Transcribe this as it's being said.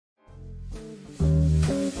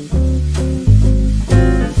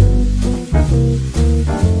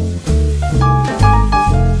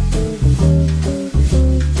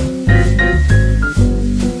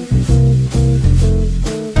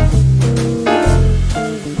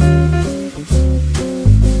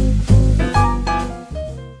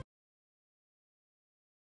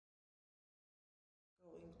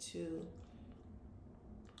to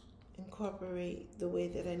incorporate the way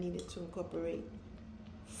that I needed to incorporate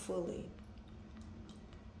fully.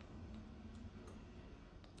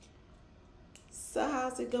 So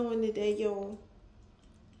how's it going today, y'all?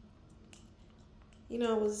 You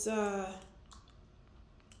know, I was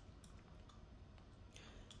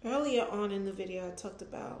earlier on in the video I talked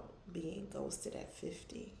about being ghosted at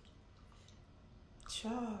 50.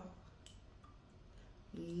 Child.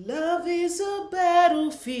 Love is a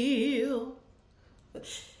battlefield.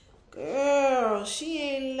 Girl, she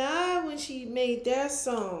ain't lied when she made that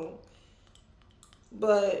song.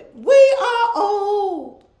 But we are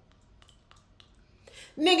old.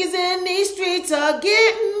 Niggas in these streets are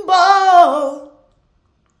getting bold.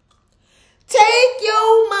 Take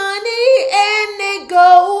your money and they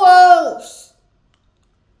go us.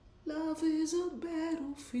 Love is a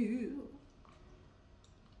battlefield.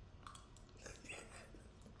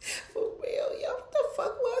 For real, yo, what the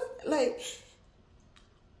fuck was that? Like,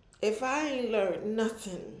 if I ain't learned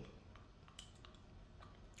nothing,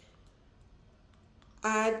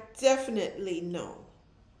 I definitely know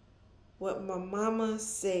what my mama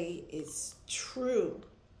say is true.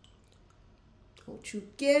 Don't you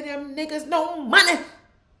give them niggas no money.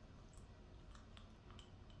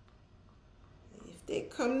 If they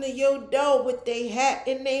come to your door with their hat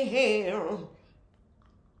in their hand,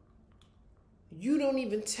 you don't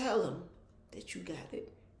even tell them that you got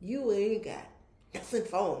it. You ain't got nothing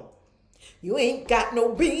for them. You ain't got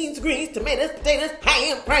no beans, greens, tomatoes, potatoes,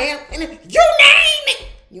 ham, cram, and you name it.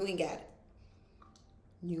 You ain't got it.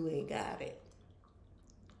 You ain't got it.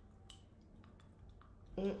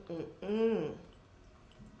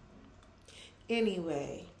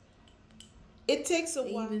 Anyway, it takes a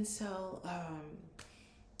while. Even sell,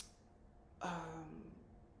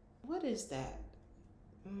 what is that?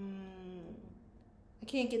 I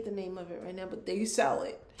can't get the name of it right now, but they sell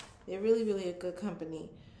it. They're really, really a good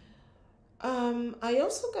company. I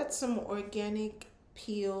also got some organic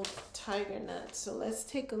peeled tiger nuts. So let's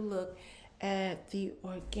take a look at the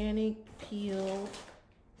organic peeled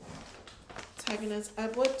tiger nuts. I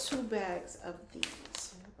bought 2 bags of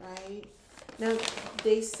these, right? Now,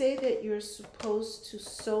 they say that you're supposed to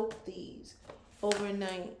soak these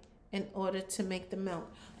overnight in order to make the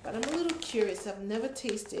milk. But I'm a little curious. I've never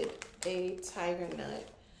tasted a tiger nut.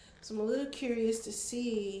 So I'm a little curious to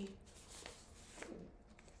see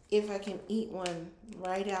if I can eat one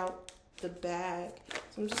right out the bag.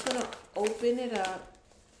 So I'm just going to open it up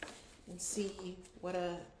and see what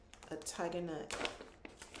a tiger nut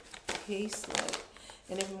tastes like.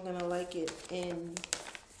 And if I'm going to like it in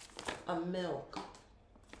a milk.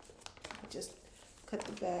 Just cut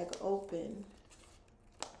the bag open.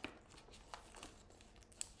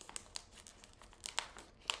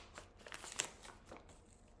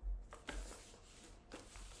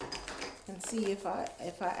 And see if I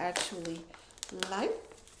actually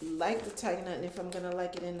like the tiger nut and if I'm gonna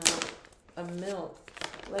like it in a milk.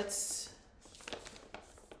 Let's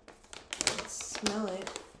smell it.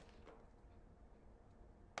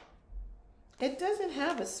 It doesn't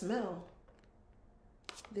have a smell.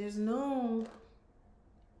 There's no,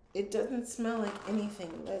 it doesn't smell like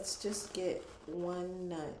anything. Let's just get one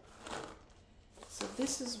nut. So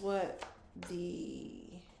this is what the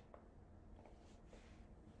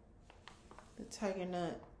tiger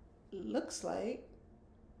nut looks like.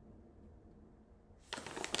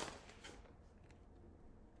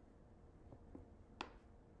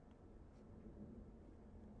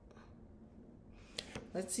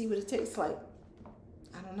 Let's see what it tastes like.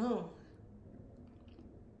 I don't know.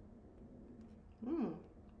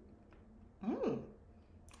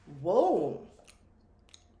 Whoa.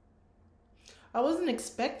 I wasn't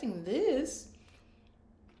expecting this.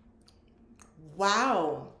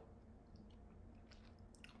 Wow.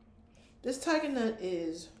 This tiger nut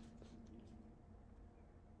is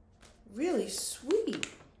really sweet.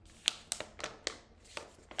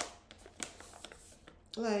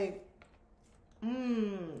 Like,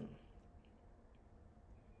 and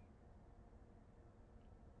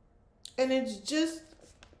it's just,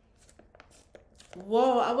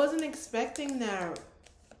 whoa, I wasn't expecting that.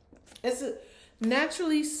 It's a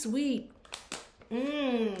naturally sweet.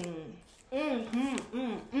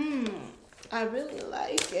 I really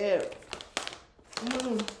like it.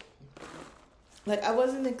 Like, I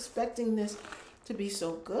wasn't expecting this to be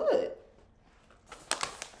so good.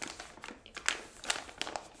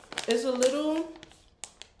 It's a little,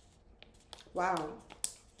 wow.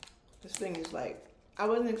 This thing is like, I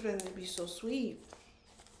wasn't expecting it to be so sweet.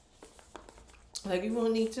 Like, you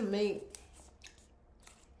won't need to make,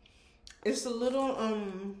 it's a little,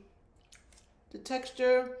 the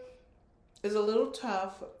texture is a little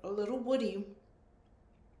tough, a little woody,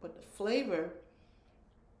 but the flavor,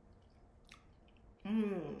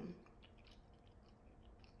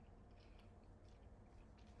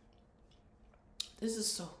 this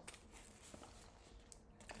is so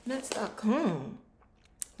nuts.com.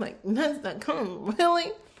 Like nuts.com,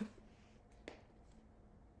 really?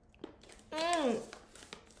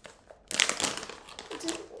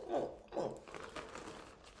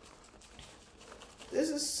 This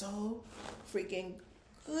is so freaking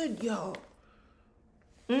good, y'all.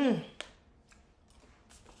 I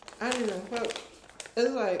don't even know.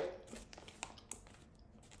 It's like,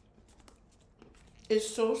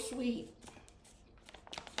 it's so sweet.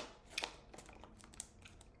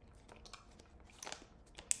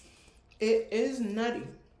 It is nutty.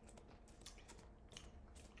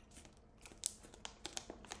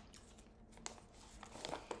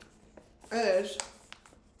 As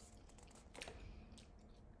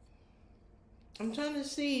I'm trying to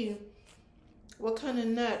see what kind of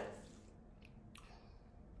nut.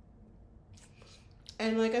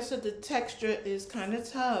 And like I said, the texture is kind of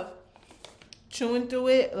tough. Chewing through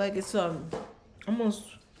it, like it's almost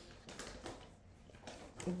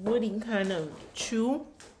woody kind of chew.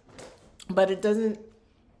 But it doesn't,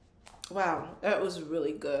 wow, that was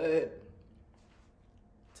really good.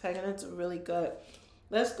 Tiger nuts are really good.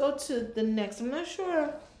 Let's go to the next. I'm not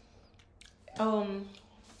sure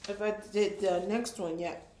if I did the next one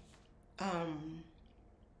yet. I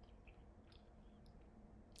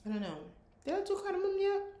don't know. Did I do cardamom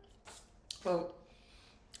yet? Well,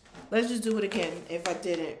 let's just do it again if I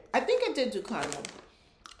didn't. I think I did do cardamom.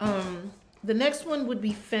 The next one would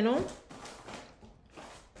be fennel.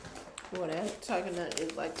 Boy, that tiger nut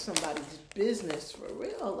is like somebody's business for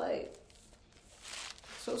real. Like,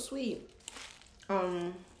 so sweet.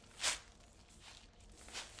 And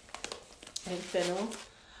fennel.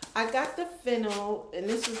 I got the fennel, and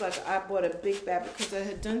this is like, I bought a big bag because I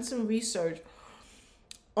had done some research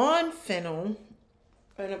on fennel,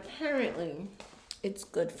 and apparently it's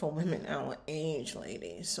good for women our age,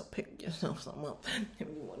 ladies. So pick yourself some up if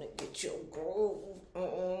you want to get your groove.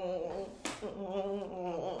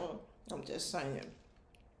 I'm just saying.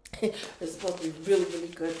 It's supposed to be really, really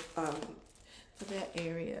good for that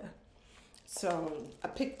area. So I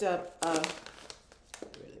picked up a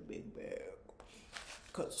really big bag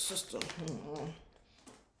because sister.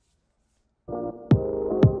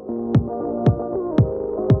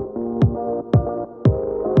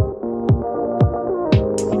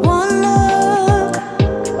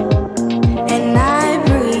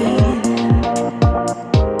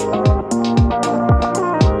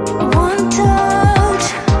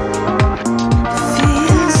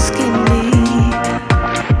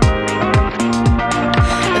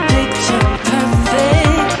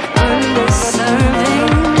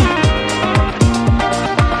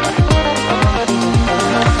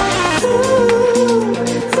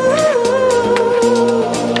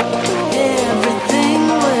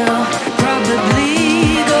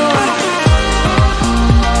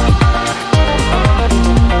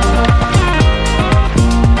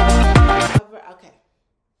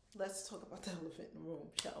 Let's talk about the elephant in the room,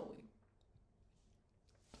 shall we?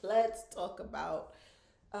 Let's talk about,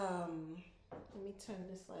 let me turn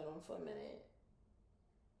this light on for a minute.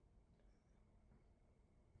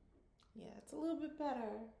 Yeah, it's a little bit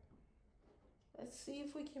better. Let's see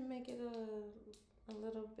if we can make it a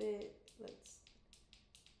little bit,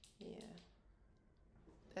 yeah.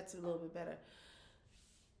 That's a little bit better.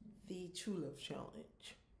 The True Love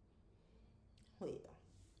Challenge. Well,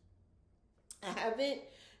 I haven't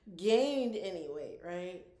gained any weight,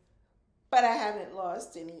 right? But I haven't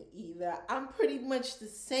lost any either. I'm pretty much the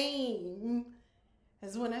same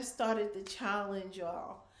as when I started the challenge,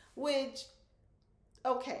 y'all. Which,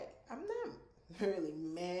 okay, I'm not really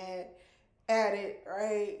mad at it,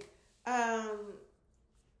 right? And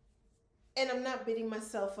I'm not beating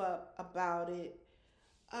myself up about it.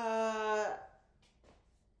 I'm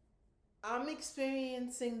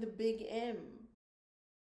experiencing the big M.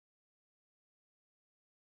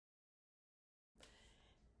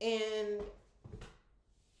 And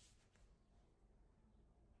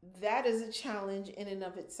that is a challenge in and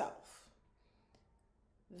of itself.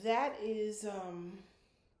 That is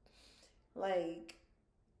like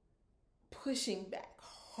pushing back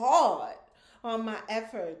hard on my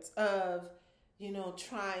efforts of,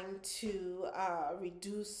 trying to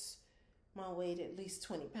reduce my weight at least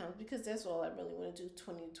 20 pounds, because that's all I really want to do,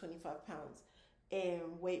 20 to 25 pounds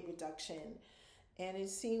in weight reduction. And it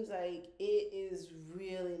seems like it is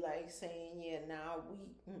really like saying, yeah, nah,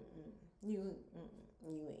 you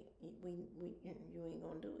ain't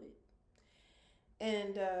gonna do it.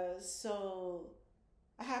 And so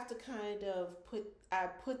I have to kind of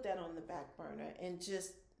put that on the back burner and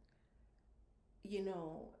just, you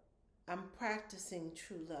know, I'm practicing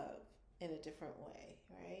true love in a different way,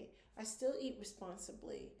 right? I still eat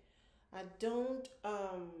responsibly. I don't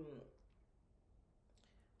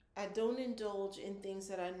indulge in things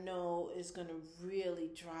that I know is going to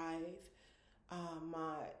really drive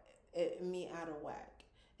me out of whack.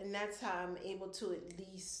 And that's how I'm able to at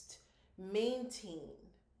least maintain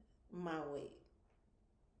my weight.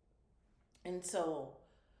 And so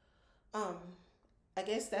I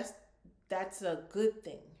guess that's a good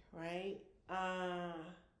thing, right?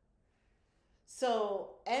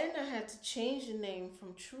 And I had to change the name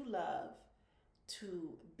from True Love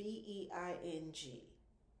to BEING,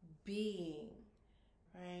 being,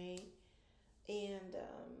 right? And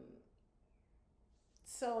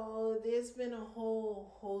so there's been a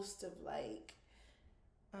whole host of like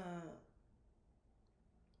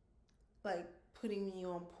putting me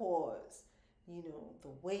on pause, you know, the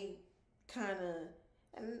weight kind of,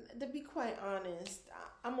 and to be quite honest,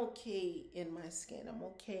 I'm okay in my skin. I'm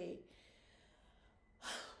okay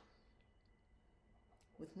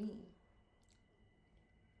with me.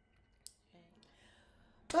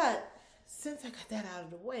 But since I got that out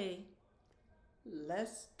of the way,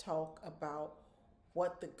 let's talk about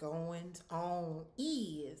what the goings on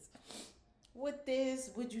is with this.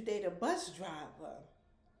 Would you date a bus driver?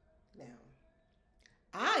 Now,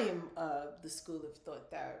 I am of the school of thought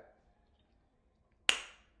that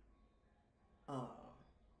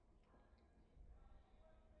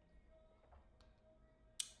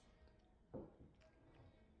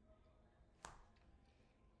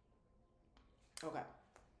okay.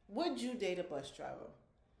 Would you date a bus driver?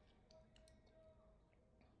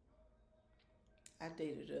 I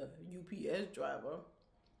dated a UPS driver.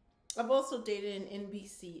 I've also dated an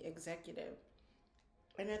NBC executive.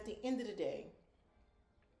 And at the end of the day,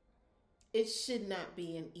 it should not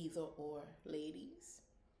be an either or, ladies.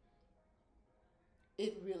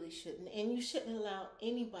 It really shouldn't. And you shouldn't allow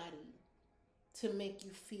anybody to make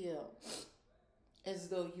you feel as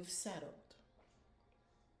though you've settled.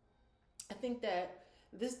 I think that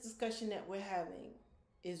this discussion that we're having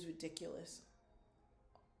is ridiculous.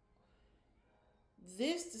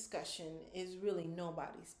 This discussion is really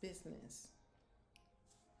nobody's business.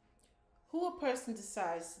 Who a person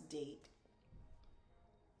decides to date,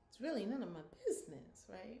 it's really none of my business,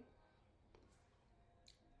 right?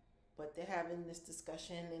 But they're having this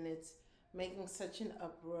discussion and it's making such an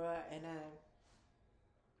uproar, and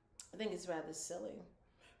I think it's rather silly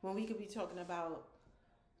when we could be talking about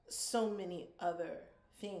so many other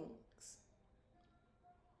things.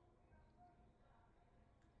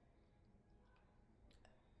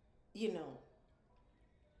 You know,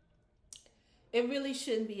 it really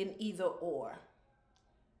shouldn't be an either or.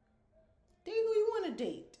 Date who you want to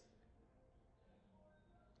date.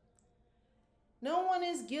 No one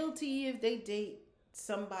is guilty if they date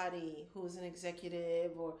somebody who's an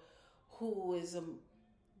executive or who is a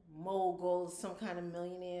mogul, some kind of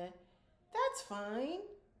millionaire. That's fine.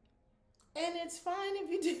 And it's fine if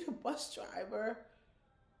you date a bus driver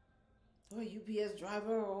or a UPS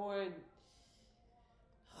driver or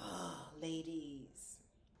ladies.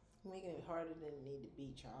 You're making it harder than it need to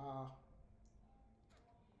be, y'all.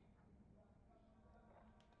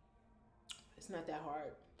 It's not that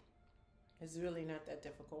hard. It's really not that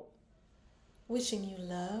difficult. Wishing you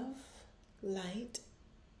love, light,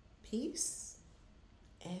 peace,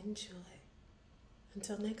 and joy.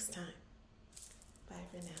 Until next time. Bye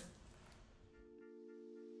for now.